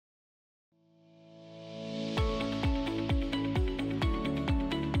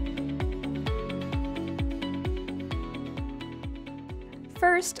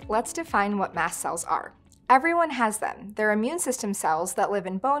First, let's define what mast cells are. Everyone has them. They're immune system cells that live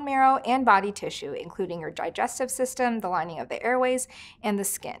in bone marrow and body tissue, including your digestive system, the lining of the airways, and the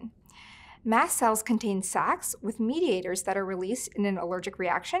skin. Mast cells contain sacs with mediators that are released in an allergic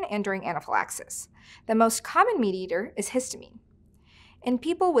reaction and during anaphylaxis. The most common mediator is histamine. In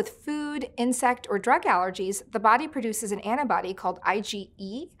people with food, insect, or drug allergies, the body produces an antibody called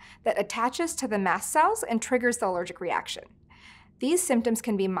IgE that attaches to the mast cells and triggers the allergic reaction. These symptoms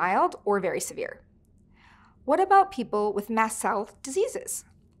can be mild or very severe. What about people with mast cell diseases?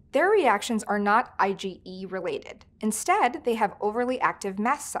 Their reactions are not IgE related. Instead, they have overly active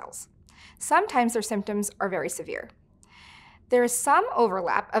mast cells. Sometimes their symptoms are very severe. There is some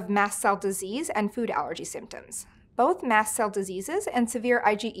overlap of mast cell disease and food allergy symptoms. Both mast cell diseases and severe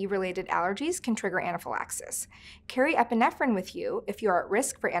IgE-related allergies can trigger anaphylaxis. Carry epinephrine with you if you are at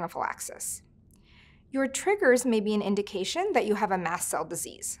risk for anaphylaxis. Your triggers may be an indication that you have a mast cell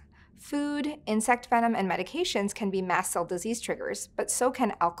disease. Food, insect venom, and medications can be mast cell disease triggers, but so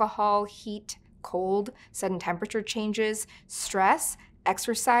can alcohol, heat, cold, sudden temperature changes, stress,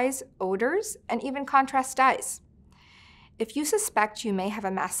 exercise, odors, and even contrast dyes. If you suspect you may have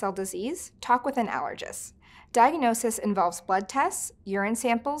a mast cell disease, talk with an allergist. Diagnosis involves blood tests, urine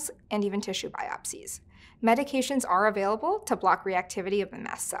samples, and even tissue biopsies. Medications are available to block reactivity of the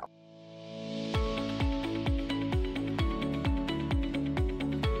mast cell.